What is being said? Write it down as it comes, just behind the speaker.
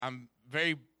I'm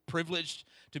very privileged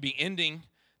to be ending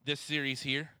this series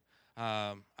here.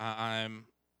 I'm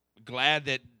glad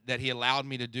that he allowed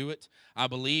me to do it. I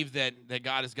believe that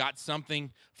God has got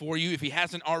something for you if he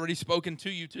hasn't already spoken to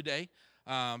you today,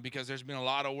 because there's been a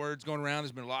lot of words going around.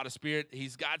 There's been a lot of spirit.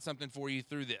 He's got something for you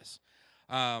through this.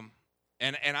 And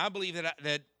I believe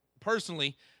that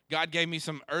personally, God gave me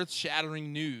some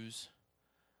earth-shattering news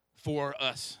for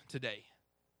us today.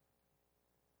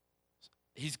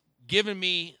 He's given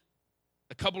me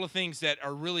a couple of things that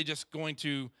are really just going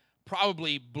to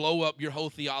probably blow up your whole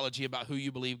theology about who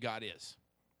you believe God is.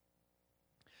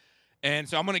 And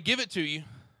so I'm going to give it to you.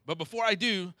 But before I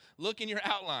do, look in your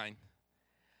outline.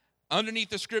 Underneath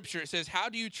the scripture, it says, how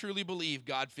do you truly believe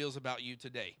God feels about you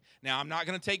today? Now, I'm not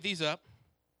going to take these up.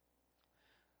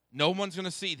 No one's going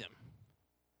to see them.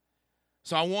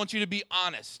 So I want you to be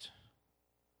honest.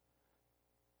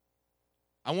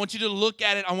 I want you to look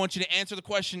at it. I want you to answer the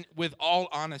question with all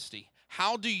honesty.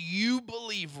 How do you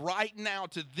believe right now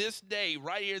to this day,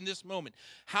 right here in this moment,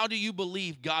 how do you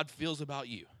believe God feels about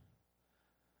you?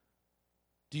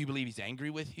 Do you believe he's angry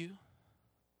with you?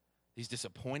 He's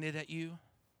disappointed at you?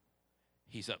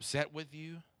 He's upset with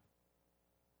you?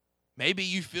 Maybe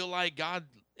you feel like God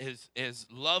has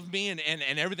loved me and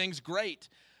everything's great.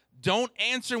 Don't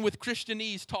answer with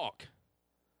Christianese talk,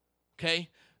 okay?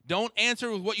 Don't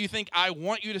answer with what you think I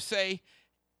want you to say.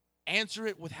 Answer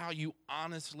it with how you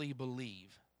honestly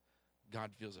believe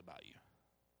God feels about you.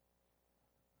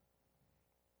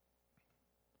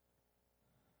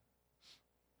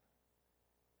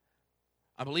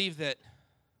 I believe that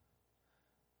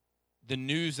the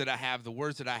news that I have, the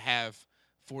words that I have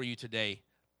for you today,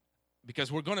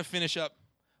 because we're going to finish up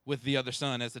with the other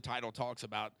son, as the title talks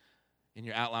about in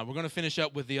your outline. We're going to finish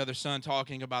up with the other son,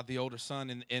 talking about the older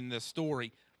son in the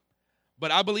story.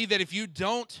 But I believe that if you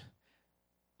don't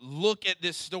look at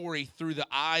this story through the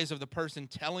eyes of the person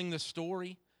telling the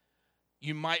story,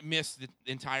 you might miss the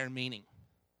entire meaning.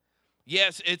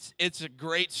 Yes, it's a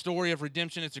great story of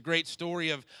redemption. It's a great story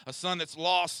of a son that's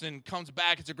lost and comes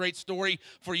back. It's a great story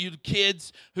for you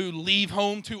kids who leave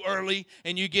home too early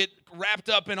and you get wrapped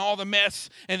up in all the mess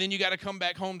and then you got to come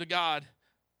back home to God.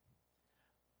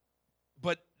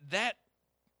 But that,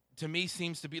 to me,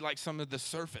 seems to be like some of the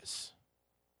surface.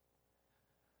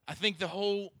 I think the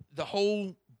whole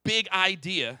big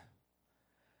idea,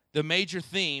 the major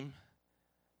theme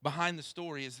behind the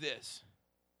story is this.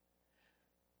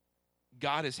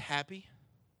 God is happy,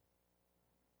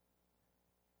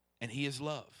 and he is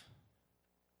love.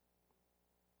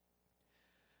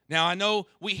 Now, I know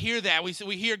we hear that. We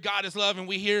hear God is love, and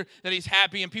we hear that he's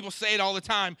happy, and people say it all the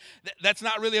time. That's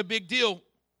not really a big deal.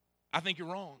 I think you're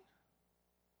wrong.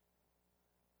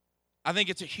 I think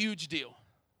it's a huge deal.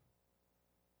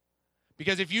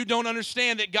 Because if you don't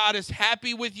understand that God is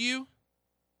happy with you,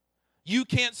 you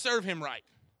can't serve him right.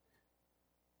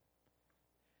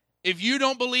 If you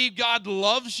don't believe God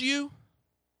loves you,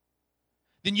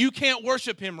 then you can't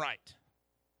worship him right.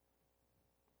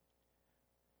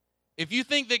 If you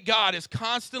think that God is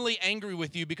constantly angry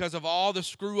with you because of all the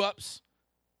screw-ups,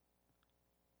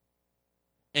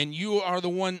 and you are the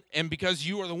one, and because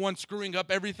you are the one screwing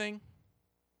up everything,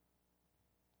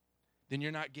 then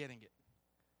you're not getting it,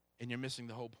 and you're missing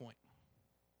the whole point.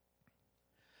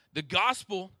 The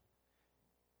gospel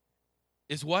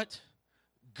is what?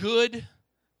 Good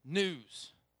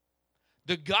news.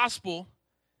 The gospel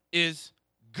is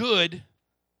good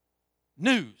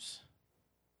news.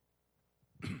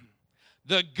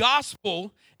 The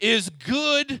gospel is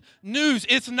good news.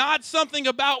 It's not something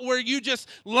about where you just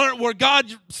learn, where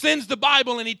God sends the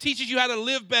Bible and he teaches you how to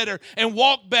live better and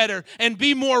walk better and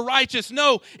be more righteous.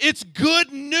 No, it's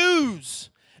good news.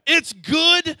 It's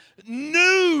good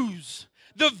news.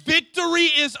 The victory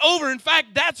is over. In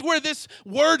fact, that's where this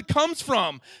word comes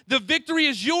from. The victory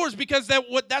is yours because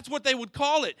that's what they would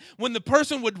call it. When the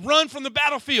person would run from the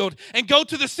battlefield and go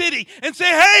to the city and say,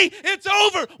 hey, it's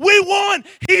over. We won.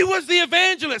 He was the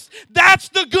evangelist. That's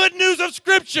the good news of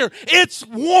Scripture. It's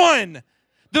won.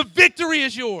 The victory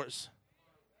is yours.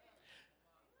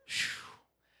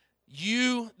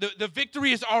 The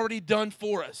victory is already done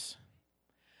for us.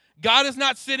 God is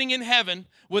not sitting in heaven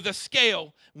with a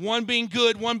scale, one being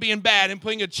good, one being bad, and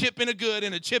putting a chip in a good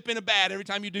and a chip in a bad every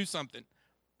time you do something.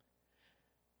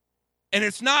 And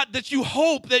it's not that you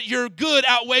hope that your good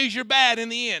outweighs your bad in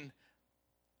the end.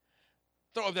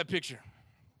 Throw up that picture.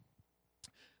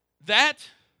 That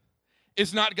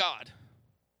is not God.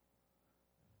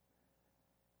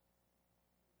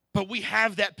 But we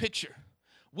have that picture.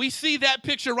 We see that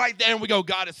picture right there and we go,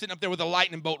 God is sitting up there with a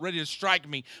lightning bolt ready to strike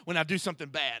me when I do something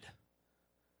bad.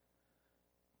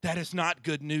 That is not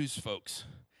good news, folks.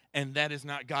 And that is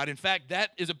not God. In fact,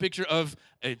 that is a picture of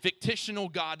a fictional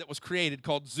God that was created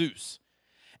called Zeus.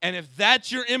 And if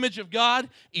that's your image of God,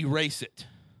 erase it.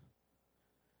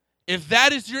 If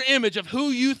that is your image of who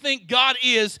you think God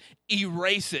is,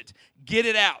 erase it. Get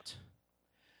it out.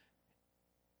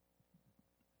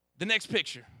 The next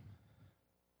picture.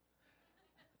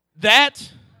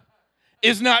 That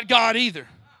is not God either.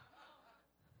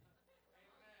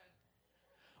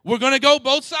 We're going to go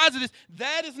both sides of this.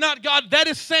 That is not God. That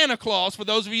is Santa Claus, for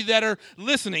those of you that are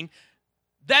listening.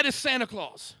 That is Santa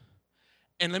Claus.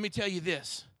 And let me tell you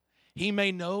this. He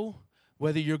may know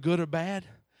whether you're good or bad,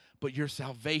 but your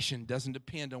salvation doesn't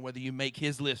depend on whether you make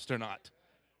his list or not.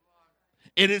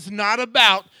 It is not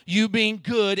about you being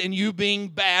good and you being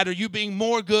bad, or you being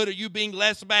more good or you being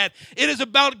less bad. It is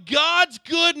about God's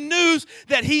good news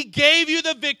that he gave you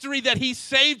the victory, that he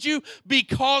saved you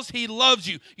because he loves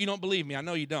you. You don't believe me. I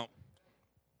know you don't.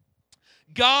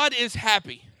 God is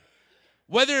happy.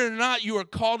 Whether or not you are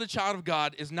called a child of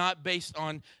God is not based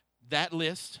on that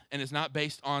list, and is not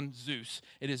based on Zeus.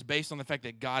 It is based on the fact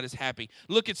that God is happy.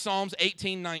 Look at Psalms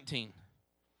 18:19.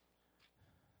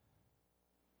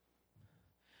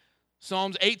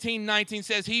 Psalms 18:19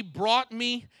 says, he brought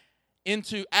me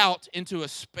out into a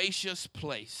spacious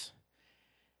place.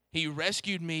 He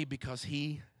rescued me because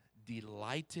he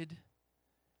delighted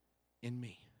in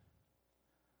me.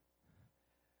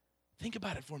 Think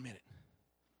about it for a minute.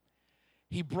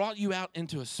 He brought you out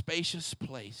into a spacious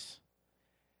place.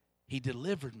 He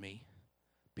delivered me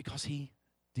because he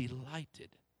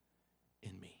delighted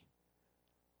in me.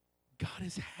 God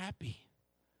is happy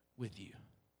with you.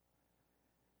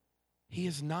 He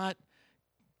is not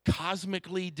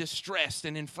cosmically distressed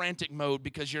and in frantic mode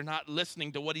because you're not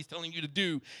listening to what he's telling you to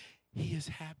do. He is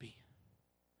happy.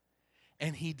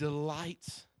 And he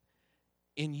delights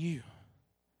in you.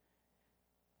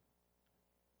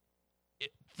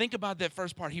 Think about that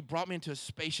first part. He brought me into a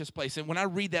spacious place. And when I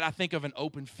read that, I think of an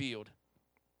open field.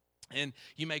 And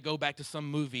you may go back to some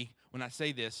movie when I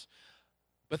say this.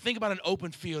 But think about an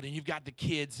open field, and you've got the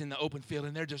kids in the open field,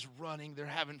 and they're just running. They're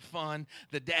having fun.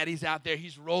 The daddy's out there.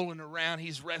 He's rolling around.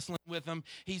 He's wrestling with them.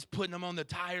 He's putting them on the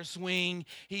tire swing.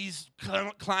 He's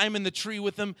climbing the tree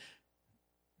with them.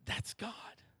 That's God.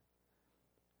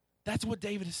 That's what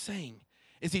David is saying,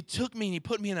 is he took me and he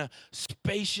put me in a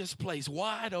spacious place,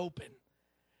 wide open,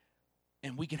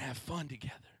 and we can have fun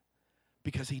together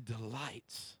because he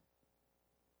delights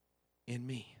in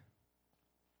me.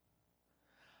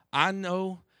 I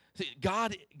know, see,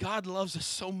 God loves us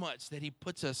so much that he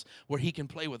puts us where he can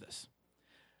play with us.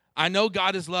 I know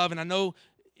God is love, and I know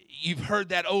you've heard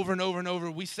that over and over and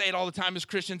over. We say it all the time as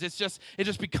Christians. It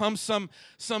just becomes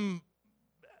some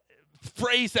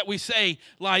phrase that we say,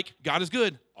 like, God is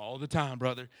good all the time,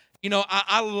 brother. You know,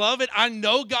 I love it. I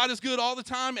know God is good all the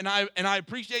time, and I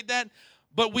appreciate that.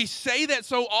 But we say that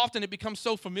so often, it becomes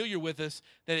so familiar with us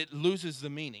that it loses the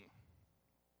meaning.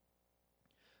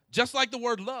 Just like the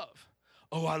word love.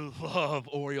 Oh, I love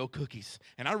Oreo cookies.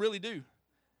 And I really do.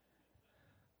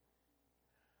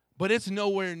 But it's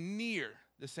nowhere near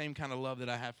the same kind of love that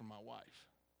I have for my wife.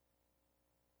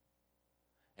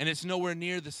 And it's nowhere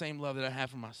near the same love that I have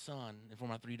for my son and for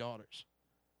my 3 daughters.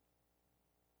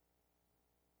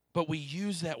 But we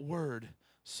use that word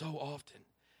so often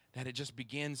that it just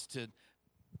begins to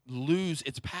lose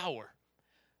its power.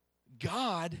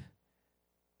 God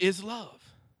is love.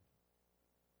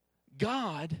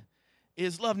 God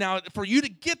is love. Now, for you to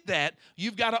get that,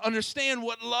 you've got to understand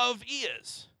what love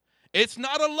is. It's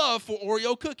not a love for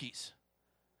Oreo cookies.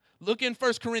 Look in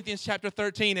 1 Corinthians chapter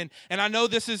 13, and I know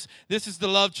this is the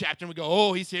love chapter, and we go,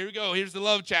 oh, here we go, here's the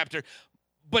love chapter.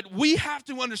 But we have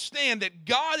to understand that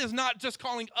God is not just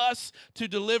calling us to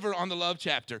deliver on the love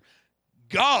chapter.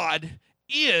 God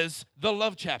is the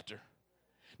love chapter.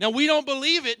 Now, we don't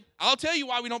believe it. I'll tell you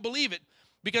why we don't believe it.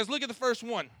 Because look at the first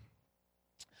one.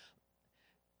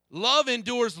 Love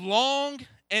endures long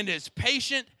and is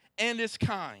patient and is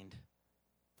kind.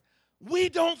 We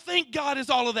don't think God is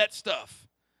all of that stuff.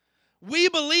 We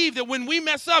believe that when we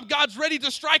mess up, God's ready to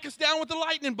strike us down with a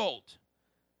lightning bolt.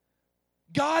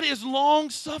 God is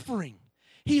long-suffering.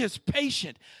 He is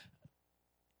patient.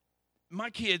 My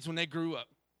kids, when they grew up,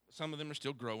 some of them are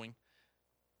still growing,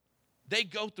 they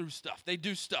go through stuff. They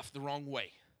do stuff the wrong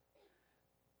way.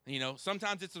 You know,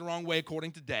 sometimes it's the wrong way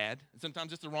according to dad, and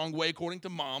sometimes it's the wrong way according to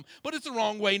mom, but it's the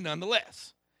wrong way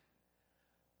nonetheless.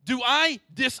 Do I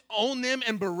disown them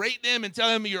and berate them and tell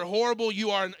them you're horrible,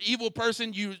 you are an evil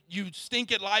person, you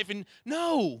stink at life? And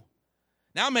no.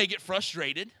 Now I may get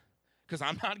frustrated because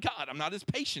I'm not God. I'm not as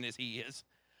patient as he is.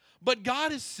 But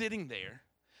God is sitting there.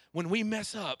 When we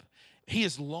mess up, he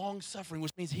is long-suffering,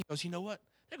 which means he goes, you know what?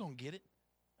 They're going to get it.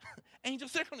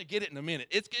 Angels, they're going to get it in a minute.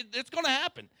 It's going to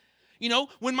happen. You know,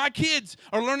 when my kids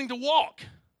are learning to walk,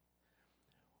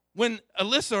 when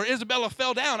Alyssa or Isabella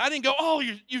fell down, I didn't go, oh,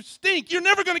 you stink. You're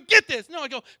never going to get this. No, I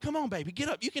go, come on, baby, get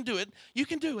up. You can do it. You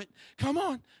can do it. Come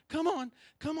on, come on,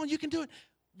 come on. You can do it.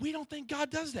 We don't think God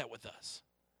does that with us.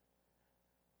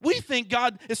 We think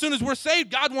God, as soon as we're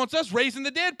saved, God wants us raising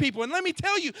the dead people. And let me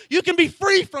tell you, you can be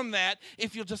free from that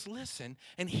if you'll just listen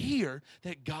and hear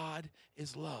that God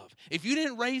is love. If you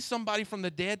didn't raise somebody from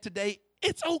the dead today,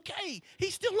 it's okay.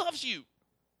 He still loves you.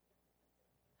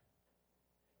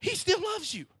 He still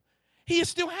loves you. He is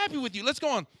still happy with you. Let's go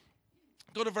on.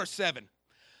 Go to verse 7.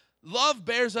 Love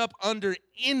bears up under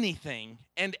anything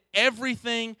and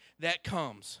everything that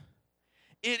comes.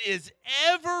 It is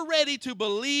ever ready to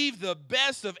believe the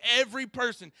best of every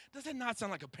person. Does that not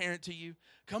sound like a parent to you?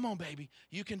 Come on, baby.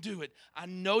 You can do it. I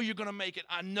know you're going to make it.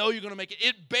 I know you're going to make it.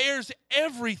 It bears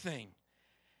everything.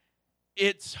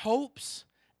 Its hopes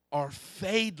are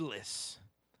fadeless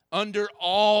under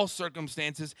all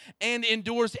circumstances and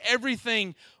endures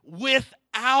everything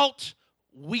without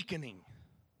weakening.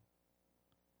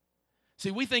 See,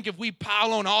 we think if we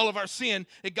pile on all of our sin,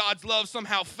 that God's love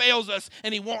somehow fails us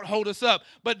and he won't hold us up.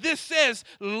 But this says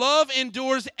love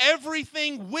endures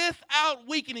everything without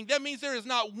weakening. That means there is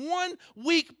not one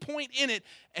weak point in it.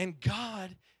 And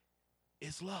God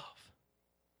is love.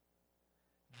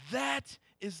 That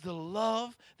is the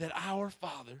love that our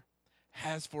Father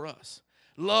has for us.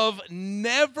 Love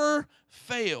never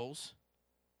fails.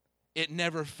 It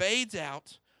never fades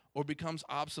out or becomes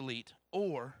obsolete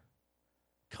or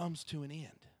comes to an end.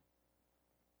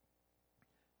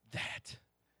 That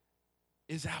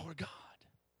is our God.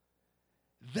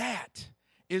 That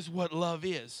is what love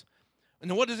is.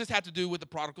 And what does this have to do with the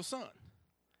prodigal son?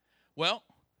 Well,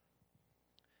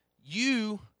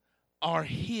 you are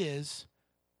his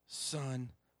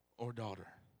son or daughter.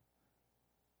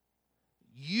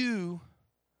 You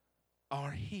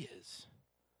are his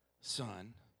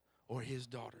son or his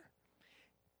daughter.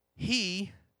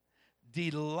 He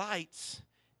delights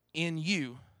in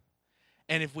you.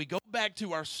 And if we go back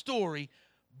to our story,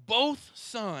 both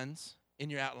sons, in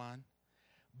your outline,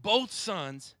 both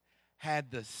sons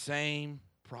had the same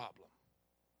problem.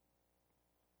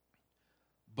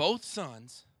 Both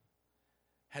sons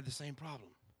had the same problem.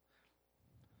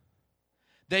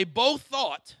 They both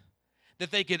thought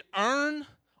that they could earn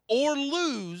or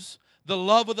lose the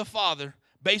love of the Father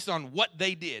based on what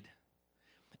they did.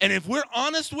 And if we're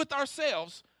honest with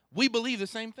ourselves, we believe the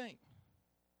same thing.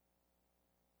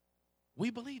 We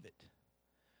believe it.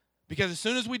 Because as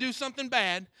soon as we do something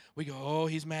bad, we go, oh,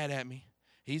 he's mad at me.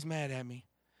 He's mad at me.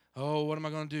 Oh, what am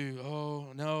I going to do? Oh,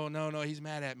 no, he's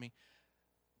mad at me.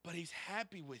 But he's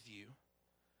happy with you.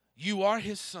 You are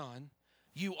his son.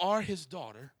 You are his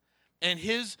daughter. And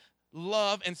his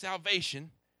love and salvation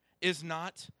is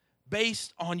not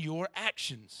based on your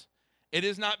actions. It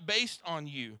is not based on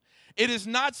you. It is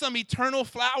not some eternal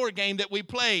flower game that we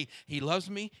play. He loves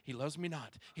me not. He loves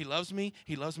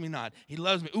me not. He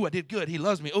loves me. Ooh, I did good. He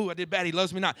loves me. Ooh, I did bad. He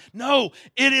loves me not. No,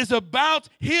 it is about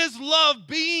his love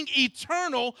being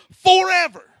eternal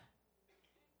forever.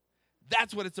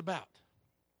 That's what it's about.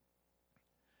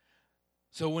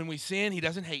 So when we sin, he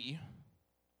doesn't hate you.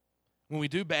 When we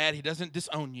do bad, he doesn't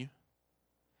disown you.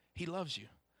 He loves you.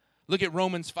 Look at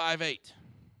Romans 5:8.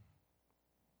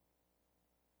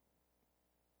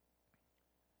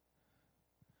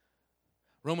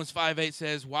 Romans 5:8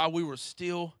 says, while we were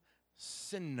still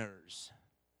sinners,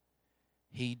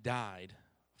 he died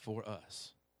for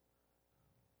us.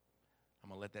 I'm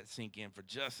going to let that sink in for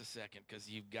just a second because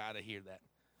you've got to hear that.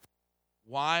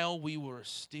 While we were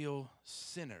still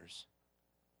sinners,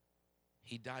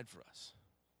 he died for us.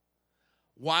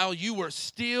 While you were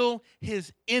still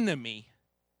his enemy,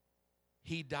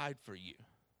 he died for you.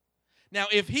 Now,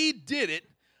 if he did it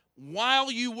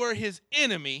while you were his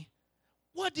enemy,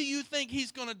 what do you think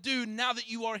he's going to do now that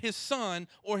you are his son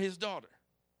or his daughter?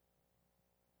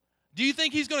 Do you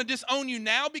think he's going to disown you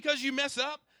now because you mess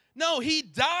up? No, he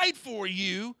died for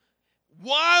you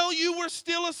while you were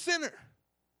still a sinner.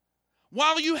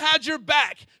 While you had your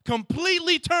back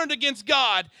completely turned against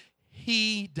God,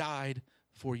 he died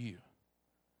for you.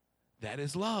 That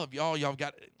is love, y'all. Y'all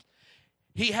got it.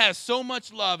 He has so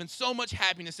much love and so much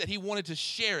happiness that he wanted to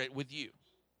share it with you.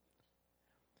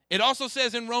 It also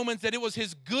says in Romans that it was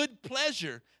his good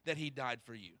pleasure that he died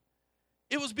for you.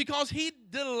 It was because he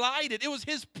delighted. It was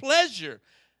his pleasure.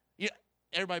 Yeah,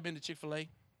 everybody been to Chick-fil-A?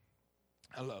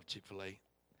 I love Chick-fil-A.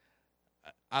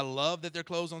 I love that they're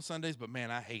closed on Sundays, but man,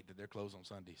 I hate that they're closed on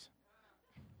Sundays.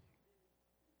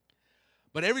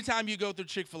 But every time you go through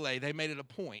Chick-fil-A, they made it a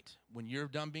point when you're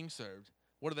done being served.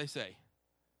 What do they say?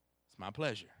 my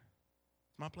pleasure.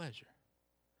 It's my pleasure.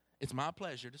 It's my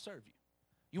pleasure to serve you.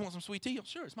 You want some sweet tea?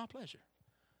 Sure, it's my pleasure.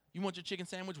 You want your chicken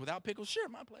sandwich without pickles? Sure,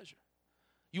 my pleasure.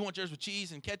 You want yours with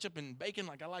cheese and ketchup and bacon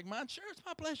like I like mine? Sure, it's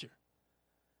my pleasure.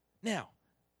 Now,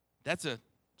 that's a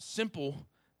simple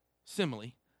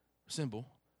symbol,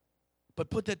 but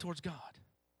put that towards God.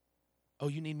 Oh,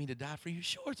 you need me to die for you?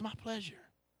 Sure, it's my pleasure.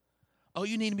 Oh,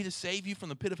 you need me to save you from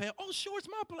the pit of hell? Oh, sure, it's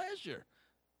my pleasure.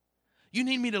 You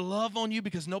need me to love on you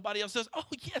because nobody else does? Oh,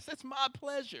 yes, that's my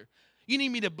pleasure. You need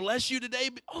me to bless you today?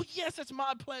 Oh, yes, that's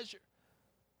my pleasure.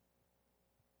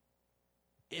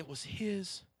 It was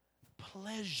his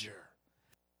pleasure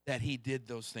that he did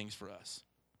those things for us.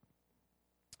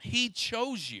 He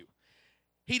chose you.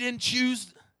 He didn't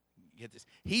choose, get this,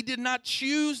 he did not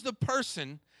choose the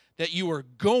person that you are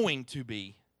going to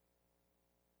be.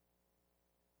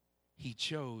 He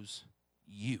chose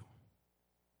you.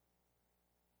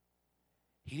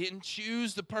 He didn't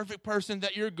choose the perfect person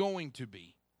that you're going to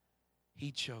be.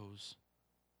 He chose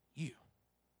you.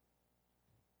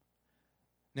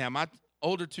 Now, my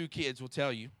older two kids will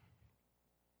tell you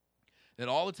that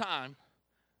all the time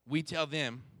we tell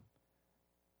them,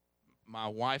 my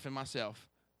wife and myself,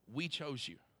 we chose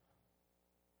you.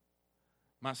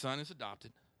 My son is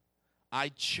adopted. I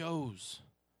chose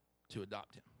to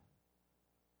adopt him.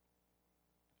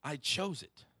 I chose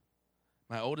it.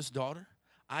 My oldest daughter,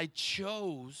 I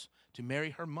chose to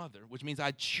marry her mother, which means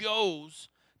I chose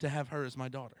to have her as my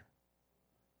daughter.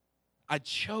 I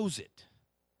chose it.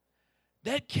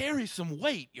 That carries some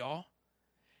weight, y'all.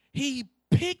 He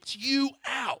picked you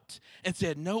out and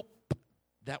said, nope,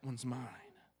 that one's mine.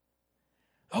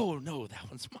 Oh, no, that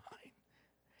one's mine.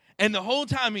 And the whole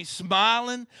time he's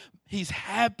smiling, he's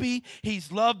happy,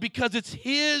 he's loved because it's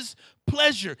his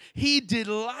pleasure. He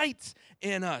delights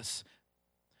in us.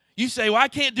 You say, well, I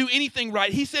can't do anything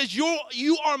right. He says,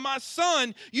 you are my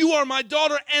son, you are my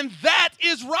daughter, and that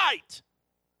is right.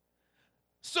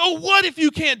 So what if you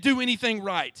can't do anything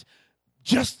right?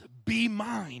 Just be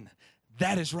mine.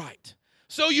 That is right.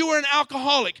 So you are an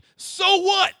alcoholic. So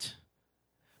what?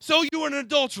 So you are an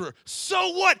adulterer.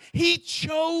 So what? He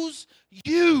chose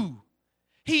you.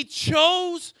 He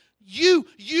chose you.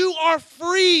 You are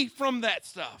free from that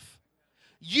stuff.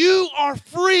 You are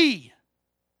free.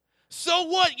 So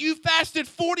what? You fasted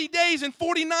 40 days and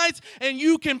 40 nights and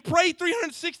you can pray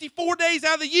 364 days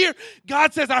out of the year.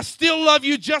 God says, I still love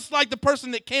you just like the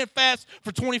person that can't fast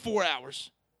for 24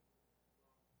 hours.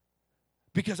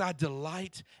 Because I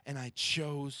delight and I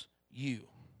chose you.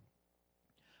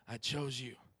 I chose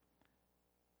you.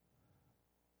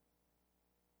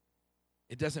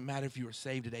 It doesn't matter if you were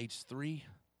saved at age 3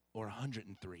 or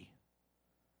 103.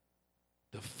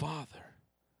 The Father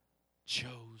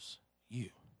chose you.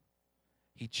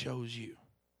 He chose you.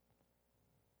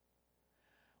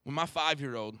 When my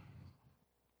 5-year-old,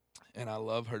 and I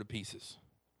love her to pieces,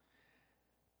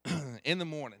 in the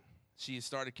morning, she has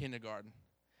started kindergarten,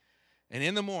 and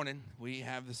in the morning, we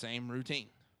have the same routine.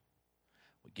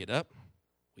 We get up,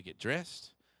 we get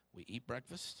dressed, we eat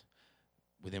breakfast,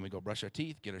 then we go brush our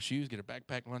teeth, get our shoes, get our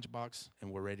backpack, lunchbox,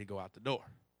 and we're ready to go out the door.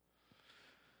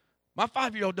 My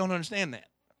 5-year-old don't understand that.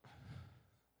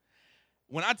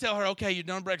 When I tell her, okay, you're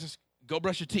done breakfast, go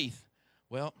brush your teeth.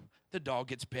 Well, the dog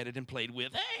gets petted and played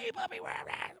with. Hey, puppy,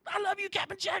 I love you,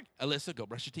 Captain Jack. Alyssa, go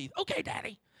brush your teeth. Okay,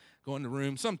 Daddy. Go in the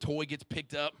room. Some toy gets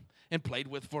picked up and played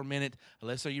with for a minute.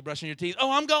 Alyssa, are you brushing your teeth?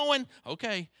 Oh, I'm going.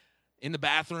 Okay. In the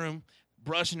bathroom,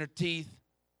 brushing her teeth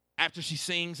after she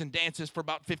sings and dances for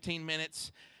about 15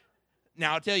 minutes.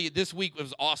 Now, I'll tell you, this week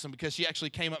was awesome because she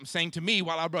actually came up and sang to me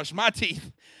while I brushed my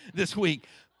teeth this week.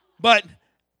 But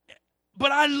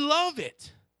I love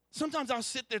it. Sometimes I'll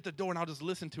sit there at the door and I'll just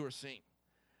listen to her sing.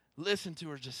 Listen to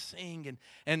her just sing.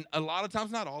 And a lot of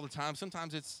times, not all the time,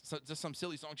 sometimes it's just some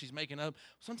silly song she's making up.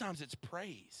 Sometimes it's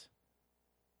praise.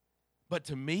 But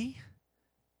to me,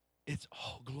 it's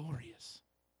all glorious.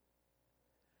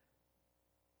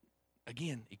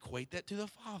 Again, equate that to the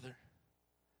Father.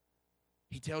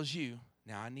 He tells you,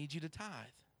 now I need you to tithe.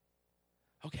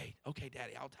 Okay,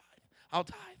 Daddy, I'll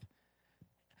tithe.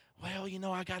 Well, you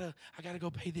know, I gotta go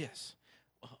pay this.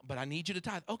 But I need you to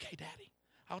tithe. Okay, Daddy,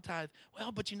 I'll tithe.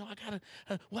 Well, but you know,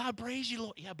 I praise you,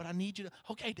 Lord. Yeah, but I need you to,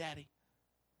 okay, Daddy.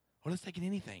 Or let's take it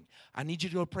anything. I need you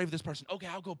to go pray for this person. Okay,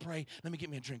 I'll go pray. Let me get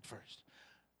me a drink first.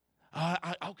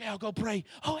 Okay, I'll go pray.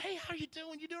 Oh, hey, how you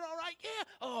doing? You doing all right? Yeah.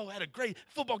 Oh, I had a great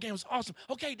football game. It was awesome.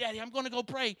 Okay, Daddy, I'm going to go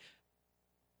pray.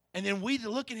 And then we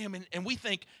look at him and we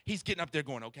think he's getting up there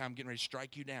going, okay, I'm getting ready to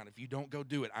strike you down. If you don't go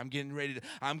do it, I'm getting ready to,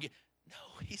 no,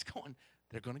 he's going,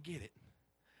 they're going to get it.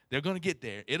 They're going to get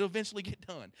there. It'll eventually get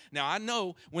done. Now, I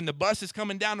know when the bus is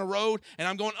coming down the road and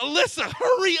I'm going, Alyssa,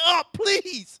 hurry up,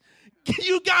 please.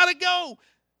 You got to go.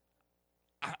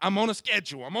 I'm on a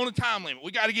schedule. I'm on a time limit.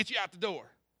 We got to get you out the door.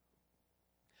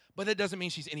 But that doesn't mean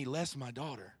she's any less my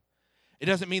daughter. It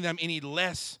doesn't mean that I'm any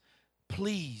less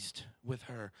pleased with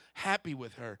her, happy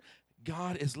with her.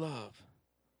 God is love.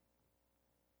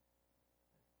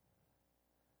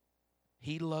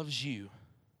 He loves you,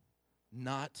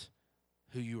 not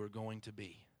who you are going to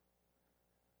be.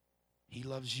 He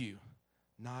loves you,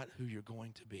 not who you're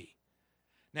going to be.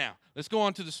 Now, let's go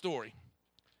on to the story.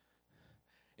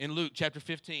 In Luke chapter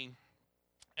 15,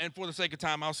 and for the sake of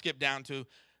time, I'll skip down to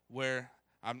where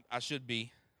I should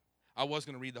be. I was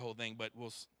going to read the whole thing, but we'll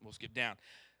skip down.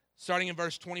 Starting in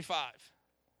verse 25.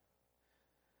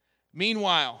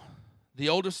 Meanwhile, the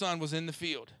older son was in the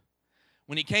field.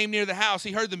 When he came near the house,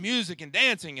 he heard the music and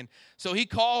dancing, and so he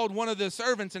called one of the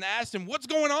servants and asked him, "What's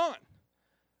going on?"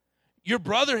 "Your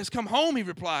brother has come home," he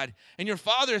replied, "and your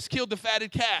father has killed the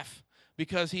fatted calf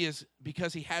because he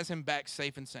has him back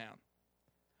safe and sound."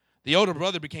 The older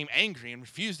brother became angry and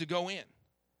refused to go in.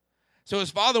 So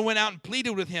his father went out and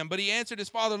pleaded with him, but he answered his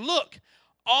father, "Look,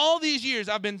 all these years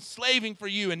I've been slaving for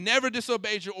you and never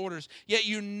disobeyed your orders, yet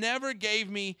you never gave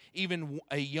me even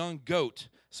a young goat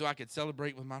so I could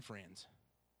celebrate with my friends.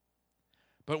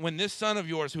 But when this son of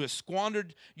yours who has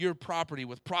squandered your property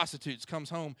with prostitutes comes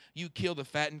home, you kill the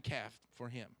fattened calf for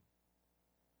him."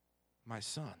 "My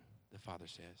son," the father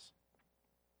says,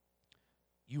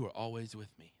 "you are always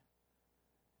with me,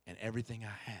 and everything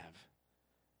I have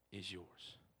is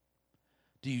yours."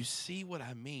 Do you see what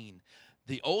I mean?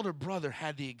 The older brother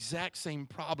had the exact same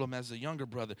problem as the younger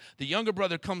brother. The younger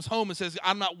brother comes home and says,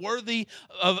 "I'm not worthy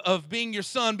of being your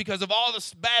son because of all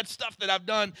this bad stuff that I've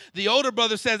done." The older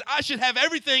brother says, "I should have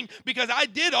everything because I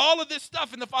did all of this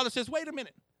stuff." And the father says, "Wait a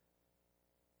minute.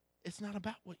 It's not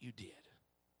about what you did.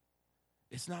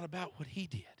 It's not about what he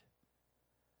did.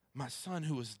 My son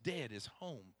who was dead is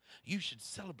home. You should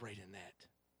celebrate in that.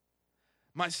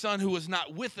 My son who was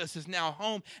not with us is now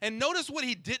home." And notice what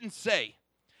he didn't say.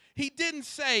 He didn't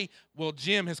say, "Well,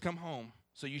 Jim has come home,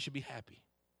 so you should be happy.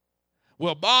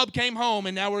 Well, Bob came home,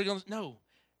 and now we're going to." No,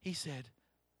 he said,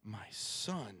 "My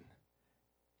son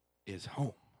is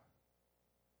home."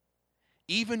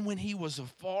 Even when he was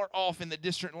afar off in the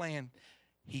distant land,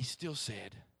 he still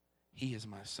said, "He is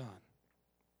my son."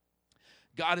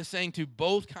 God is saying to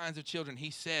both kinds of children,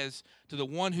 he says to the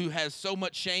one who has so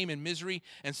much shame and misery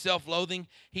and self-loathing,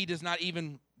 he does not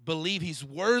even believe he's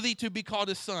worthy to be called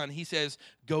his son. He says,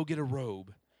 "Go get a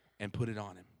robe and put it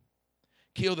on him.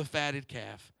 Kill the fatted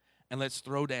calf and let's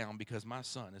throw down because my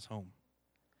son is home."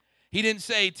 He didn't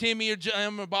say Timmy or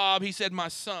Jim or Bob. He said, "My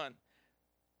son."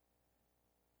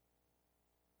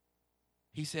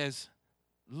 He says,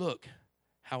 "Look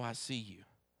how I see you.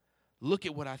 Look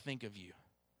at what I think of you.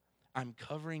 I'm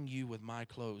covering you with my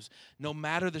clothes." No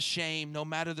matter the shame, no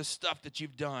matter the stuff that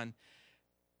you've done,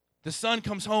 the son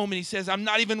comes home and he says, "I'm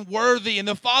not even worthy." And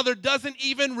the father doesn't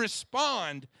even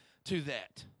respond to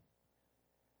that.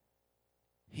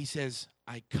 He says,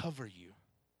 "I cover you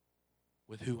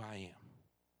with who I am.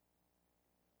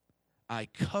 I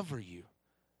cover you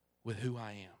with who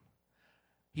I am."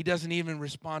 He doesn't even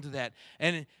respond to that.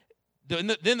 And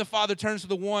then the father turns to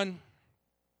the one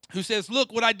who says,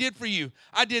 "Look what I did for you.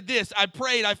 I did this. I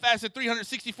prayed. I fasted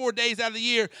 364 days out of the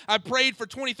year. I prayed for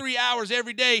 23 hours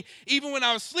every day. Even when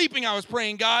I was sleeping, I was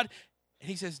praying, God." And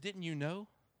he says, "Didn't you know?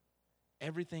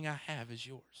 Everything I have is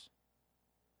yours.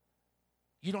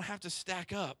 You don't have to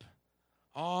stack up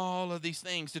all of these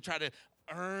things to try to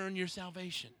earn your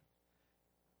salvation.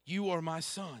 You are my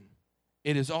son.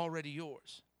 It is already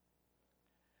yours."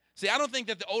 See, I don't think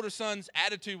that the older son's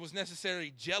attitude was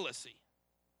necessarily jealousy.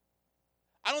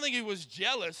 I don't think he was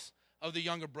jealous of the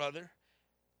younger brother.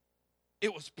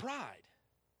 It was pride.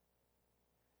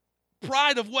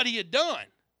 Pride of what he had done.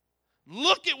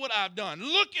 Look at what I've done.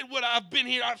 Look at what I've been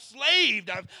here. I've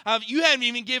slaved. You haven't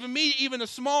even given me even a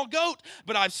small goat,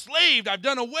 but I've slaved. I've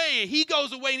done away. He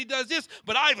goes away and he does this,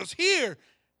 but I was here.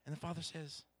 And the father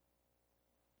says,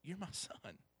 "You're my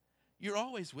son. You're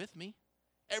always with me.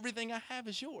 Everything I have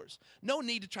is yours. No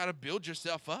need to try to build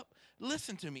yourself up.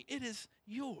 Listen to me. It is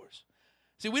yours."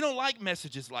 See, we don't like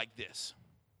messages like this.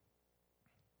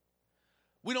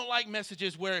 We don't like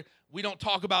messages where we don't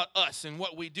talk about us and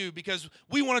what we do because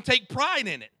we want to take pride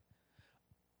in it.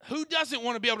 Who doesn't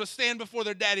want to be able to stand before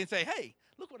their daddy and say, "Hey,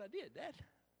 look what I did, Dad"?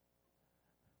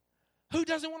 Who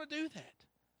doesn't want to do that?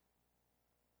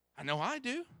 I know I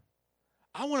do.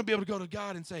 I want to be able to go to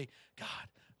God and say, "God,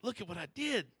 look at what I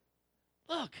did.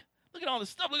 Look Look at all this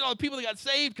stuff. Look at all the people that got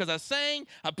saved because I sang,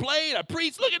 I played, I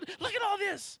preached. Look at all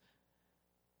this.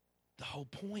 The whole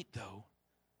point, though,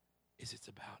 is it's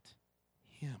about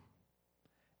him.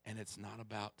 And it's not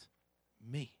about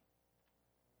me.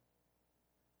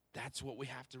 That's what we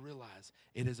have to realize.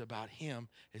 It is about him.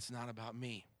 It's not about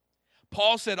me.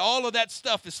 Paul said all of that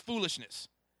stuff is foolishness.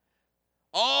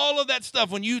 All of that stuff,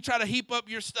 when you try to heap up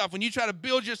your stuff, when you try to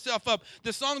build yourself up.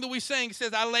 The song that we sang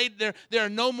says, I laid there are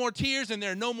no more tears and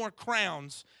there are no more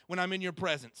crowns when I'm in your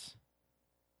presence.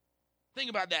 Think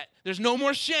about that. There's no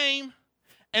more shame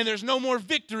and there's no more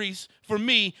victories for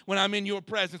me when I'm in your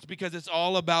presence because it's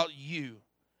all about you.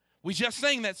 We just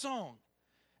sang that song.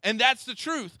 And that's the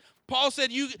truth. Paul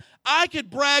said, I could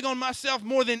brag on myself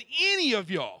more than any of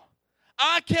y'all.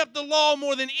 I kept the law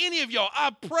more than any of y'all. I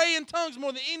pray in tongues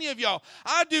more than any of y'all.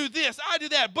 I do this, I do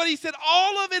that. But he said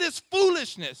all of it is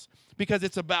foolishness because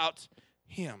it's about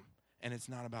him and it's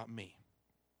not about me.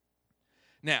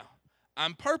 Now,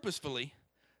 I'm purposefully,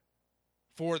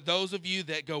 for those of you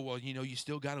that go, well, you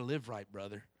still got to live right,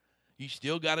 brother. You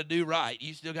still got to do right.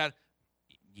 You still got to.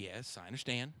 Yes, I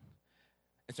understand.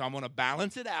 And so I'm going to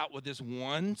balance it out with this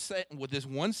one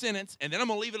sentence, and then I'm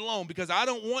going to leave it alone because I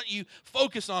don't want you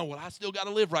focused on, well, I still got to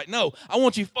live right. No, I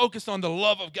want you focused on the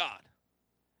love of God.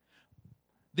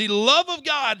 The love of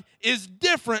God is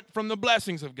different from the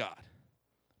blessings of God.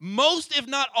 Most, if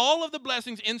not all of the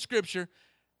blessings in Scripture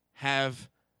have,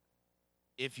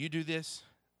 if you do this,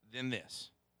 then this.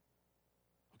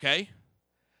 Okay?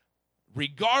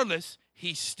 Regardless,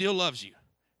 he still loves you.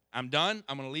 I'm done.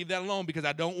 I'm going to leave that alone because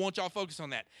I don't want y'all focused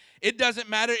on that. It doesn't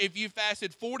matter if you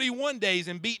fasted 41 days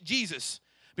and beat Jesus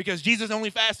because Jesus only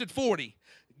fasted 40.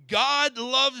 God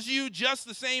loves you just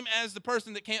the same as the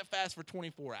person that can't fast for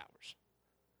 24 hours.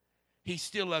 He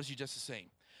still loves you just the same.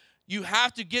 You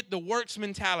have to get the works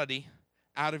mentality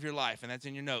out of your life, and that's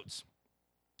in your notes.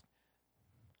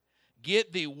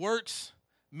 Get the works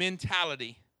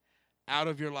mentality out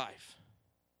of your life.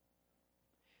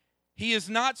 He is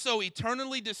not so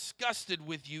eternally disgusted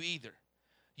with you either.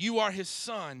 You are his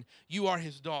son. You are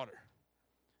his daughter.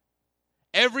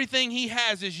 Everything he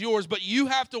has is yours, but you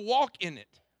have to walk in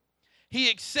it. He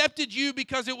accepted you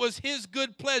because it was his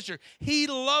good pleasure. He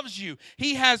loves you.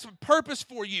 He has purpose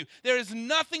for you. There is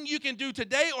nothing you can do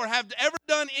today or have ever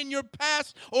done in your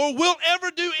past or will ever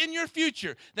do in your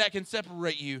future that can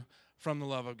separate you from the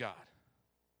love of God.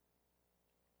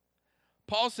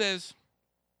 Paul says,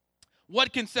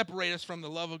 what can separate us from the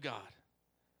love of God?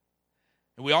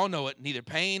 And we all know it, neither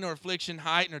pain nor affliction,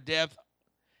 height nor depth.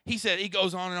 He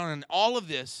goes on and all of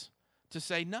this to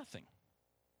say nothing.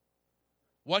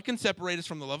 What can separate us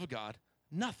from the love of God?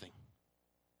 Nothing.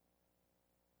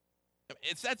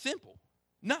 It's that simple.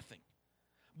 Nothing.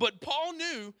 But Paul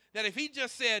knew that if he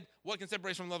just said, what can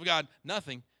separate us from the love of God?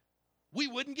 Nothing. We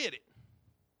wouldn't get it.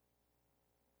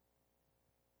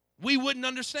 We wouldn't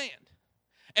understand.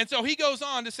 And so he goes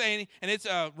on to say, and it's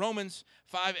Romans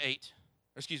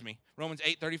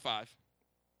 8:35.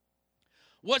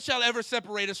 What shall ever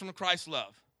separate us from Christ's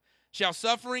love? Shall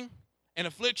suffering and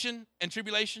affliction and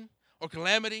tribulation or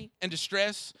calamity and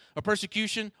distress or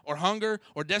persecution or hunger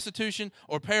or destitution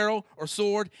or peril or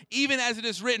sword, even as it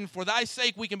is written, for thy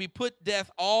sake we can be put to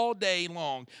death all day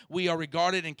long. We are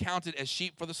regarded and counted as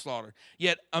sheep for the slaughter.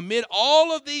 Yet amid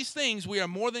all of these things we are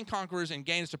more than conquerors and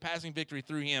gain surpassing victory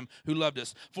through him who loved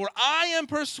us. For I am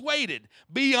persuaded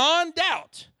beyond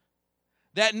doubt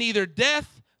that neither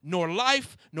death nor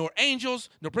life, nor angels,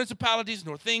 nor principalities,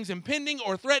 nor things impending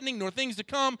or threatening, nor things to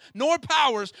come, nor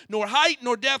powers, nor height,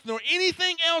 nor depth, nor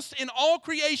anything else in all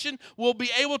creation will be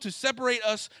able to separate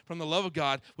us from the love of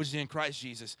God, which is in Christ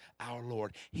Jesus, our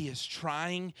Lord. He is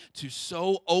trying to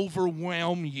so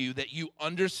overwhelm you that you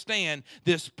understand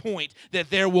this point, that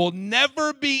there will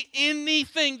never be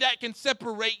anything that can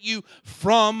separate you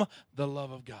from the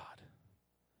love of God.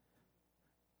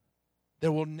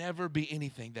 There will never be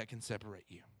anything that can separate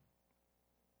you.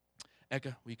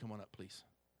 Eka, will you come on up, please?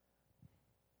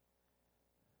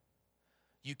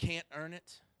 You can't earn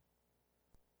it.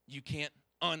 You can't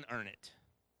unearn it.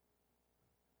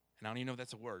 And I don't even know if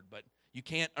that's a word, but you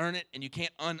can't earn it and you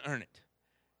can't unearn it.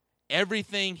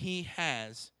 Everything he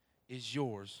has is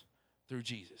yours through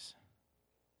Jesus.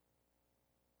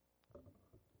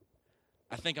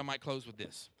 I think I might close with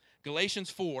this.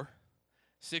 Galatians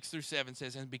 4:6-7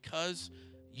 says, and because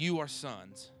you are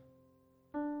sons,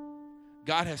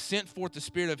 God has sent forth the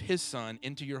Spirit of his Son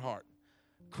into your heart,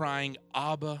 crying,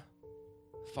 Abba,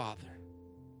 Father.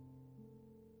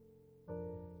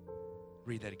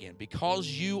 Read that again. Because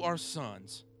you are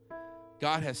sons,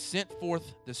 God has sent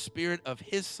forth the Spirit of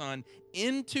his Son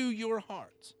into your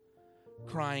hearts,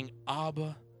 crying,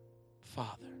 Abba,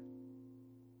 Father.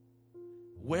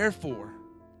 Wherefore,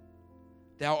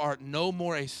 thou art no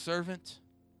more a servant,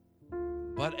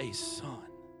 but a son.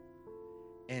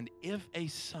 And if a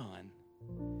son,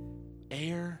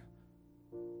 heir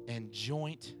and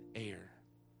joint heir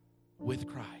with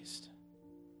Christ.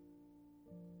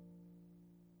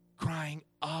 Crying,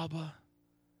 Abba,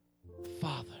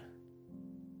 Father.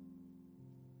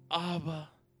 Abba,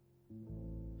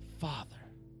 Father.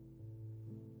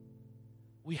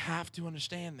 We have to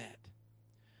understand that.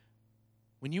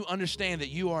 When you understand that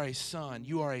you are a son,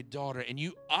 you are a daughter, and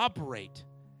you operate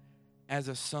as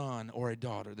a son or a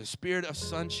daughter, the spirit of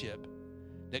sonship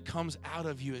that comes out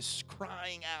of you is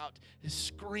crying out, is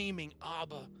screaming,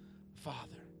 Abba,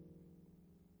 Father.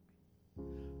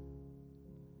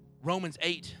 Romans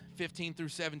 8:15 through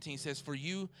 17 says, for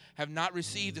you have not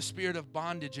received the spirit of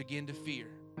bondage again to fear.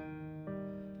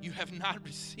 You have not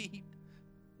received.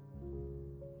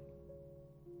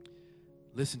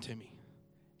 Listen to me.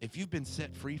 If you've been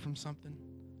set free from something,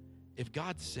 if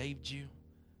God saved you,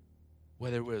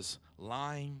 whether it was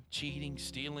lying, cheating,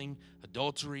 stealing,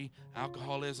 adultery,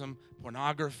 alcoholism,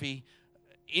 pornography,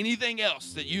 anything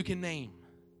else that you can name,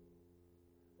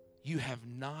 you have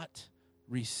not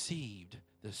received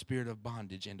the spirit of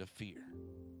bondage and of fear.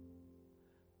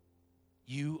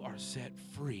 You are set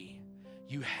free.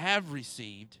 You have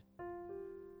received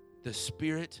the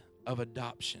spirit of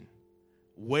adoption,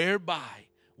 whereby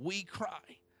we cry,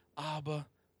 Abba,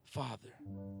 Father.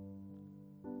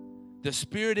 The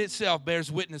Spirit itself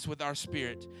bears witness with our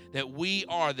spirit that we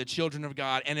are the children of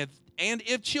God, and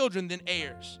if children, then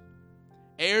heirs,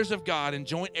 heirs of God and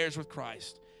joint heirs with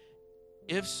Christ.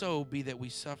 If so be that we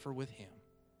suffer with him,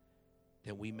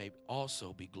 that we may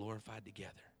also be glorified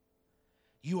together.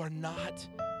 You are not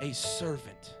a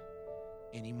servant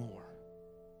anymore.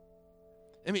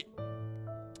 I mean,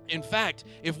 in fact,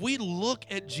 if we look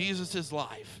at Jesus'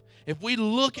 life, if we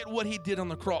look at what he did on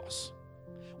the cross,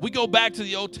 we go back to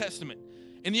the Old Testament.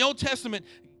 In the Old Testament,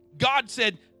 God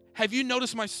said, have you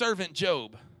noticed my servant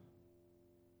Job?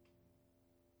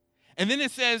 And then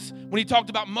it says, when he talked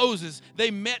about Moses,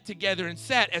 they met together and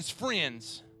sat as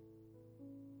friends.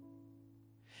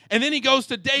 And then he goes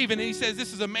to David and he says,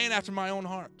 this is a man after my own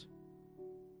heart.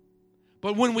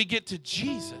 But when we get to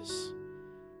Jesus,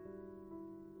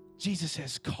 Jesus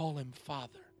says, call him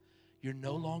Father. You're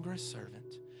no longer a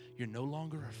servant. You're no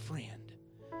longer a friend.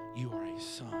 You are a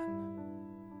son.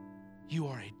 You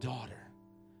are a daughter.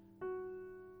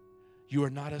 You are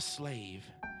not a slave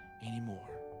anymore.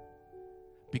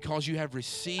 Because you have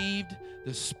received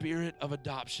the spirit of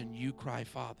adoption, you cry,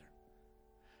 Father.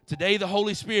 Today, the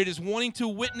Holy Spirit is wanting to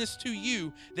witness to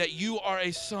you that you are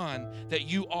a son, that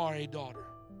you are a daughter.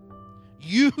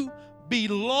 You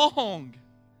belong.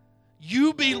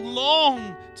 You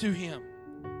belong to him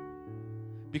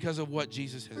because of what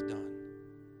Jesus has done.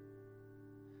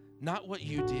 Not what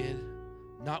you did,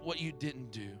 not what you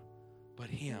didn't do, but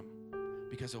him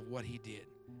because of what he did.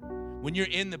 When you're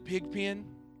in the pig pen,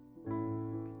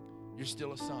 you're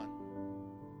still a son.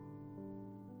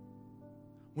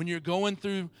 When you're going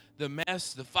through the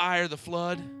mess, the fire, the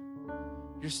flood,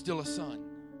 you're still a son.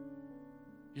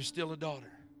 You're still a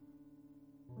daughter.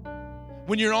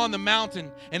 When you're on the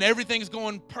mountain and everything's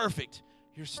going perfect,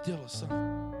 you're still a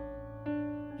son.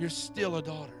 You're still a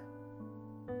daughter.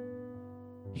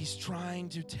 He's trying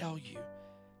to tell you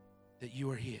that you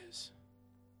are his.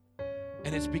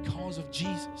 And it's because of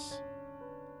Jesus.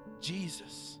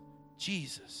 Jesus,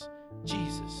 Jesus,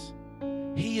 Jesus.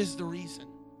 He is the reason.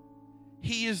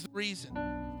 He is the reason.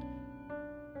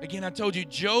 Again, I told you,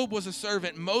 Job was a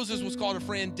servant. Moses was called a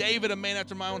friend. David, a man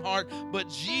after my own heart. But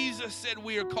Jesus said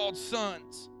we are called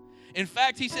sons. In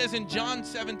fact, he says in John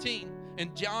 17,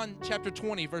 in John chapter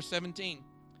 20, verse 17,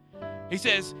 he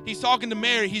says, he's talking to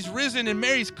Mary. He's risen and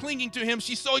Mary's clinging to him.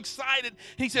 She's so excited.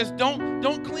 He says,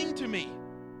 don't cling to me,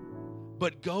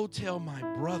 but go tell my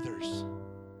brothers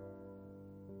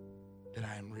that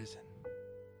I am risen.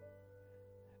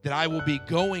 That I will be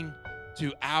going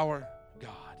to our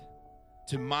God,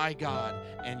 to my God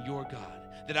and your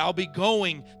God. That I'll be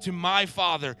going to my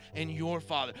Father and your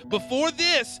Father. Before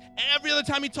this, every other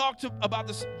time he talked about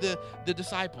the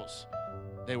disciples,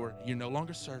 you're no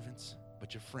longer servants,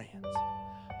 but you're friends.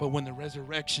 But when the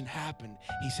resurrection happened,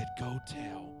 he said, go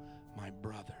tell my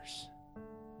brothers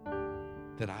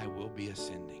that I will be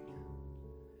ascending.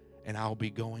 And I'll be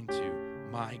going to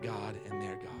my God and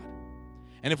their God.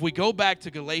 And if we go back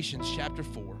to Galatians chapter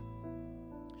 4,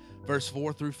 verse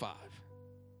 4 through 5,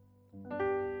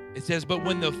 it says, but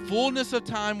when the fullness of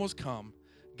time was come,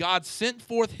 God sent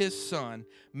forth his Son,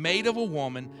 made of a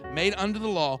woman, made under the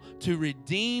law, to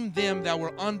redeem them that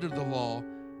were under the law,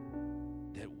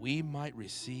 that we might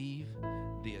receive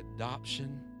the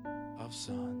adoption of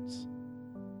sons.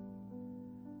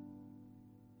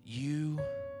 You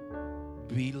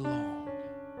belong,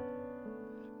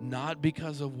 not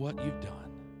because of what you've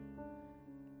done,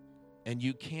 and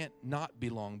you can't not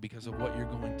belong because of what you're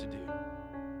going to do.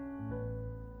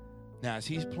 Now, as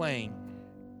he's playing,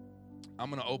 I'm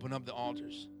going to open up the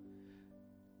altars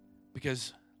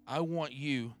because I want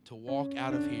you to walk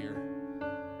out of here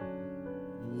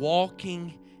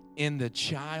walking in the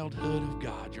childhood of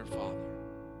God, your Father,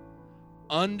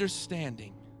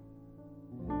 understanding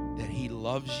that He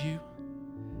loves you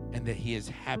and that He is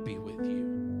happy with you.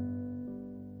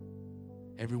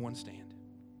 Everyone stand.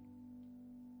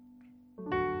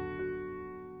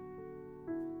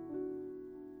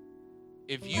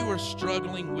 If you are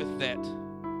struggling with that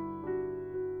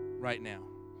right now,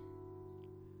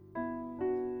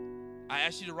 I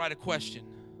ask you to write a question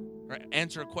or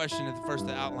answer a question at the first of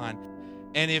the outline.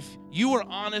 And if you are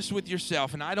honest with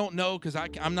yourself, and I don't know because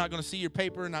I'm not going to see your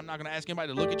paper and I'm not going to ask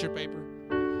anybody to look at your paper,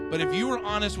 but if you were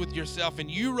honest with yourself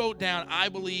and you wrote down, I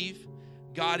believe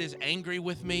God is angry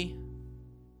with me,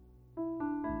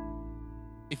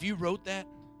 if you wrote that,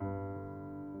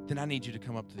 then I need you to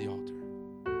come up to the altar.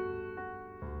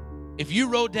 If you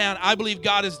wrote down, I believe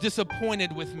God is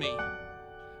disappointed with me,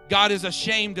 God is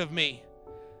ashamed of me,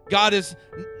 God is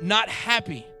not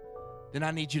happy, then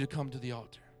I need you to come to the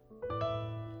altar.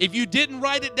 If you didn't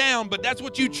write it down, but that's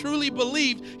what you truly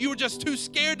believed, you were just too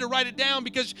scared to write it down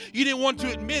because you didn't want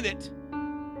to admit it,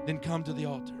 then come to the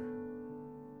altar.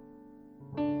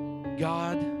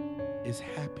 God is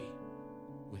happy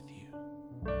with you.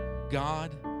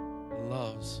 God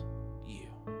loves you.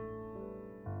 Oh,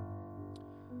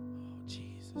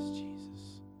 Jesus,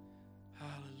 Jesus.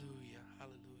 Hallelujah,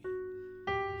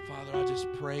 hallelujah. Father, I just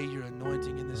pray your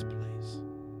anointing in this place.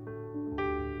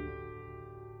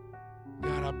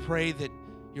 God, I pray that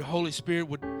your Holy Spirit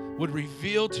would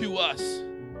reveal to us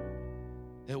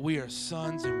that we are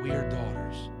sons and we are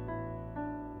daughters.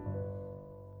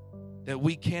 That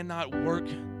we cannot work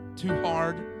too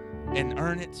hard and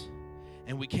earn it,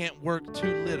 and we can't work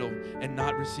too little and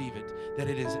not receive it. That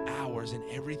it is ours, and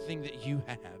everything that you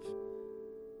have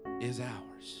is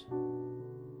ours.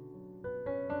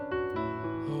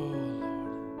 Oh, Lord.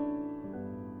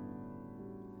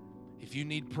 If you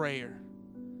need prayer,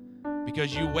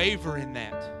 because you waver in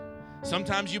that.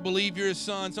 Sometimes you believe you're his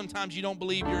son. Sometimes you don't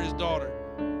believe you're his daughter.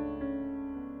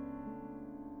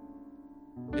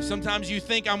 If sometimes you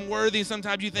think I'm worthy,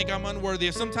 sometimes you think I'm unworthy.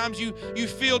 If sometimes you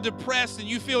feel depressed and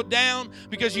you feel down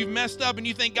because you've messed up and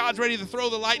you think God's ready to throw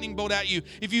the lightning bolt at you.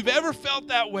 If you've ever felt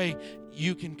that way,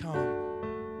 you can come.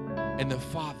 And the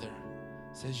Father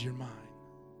says, you're mine.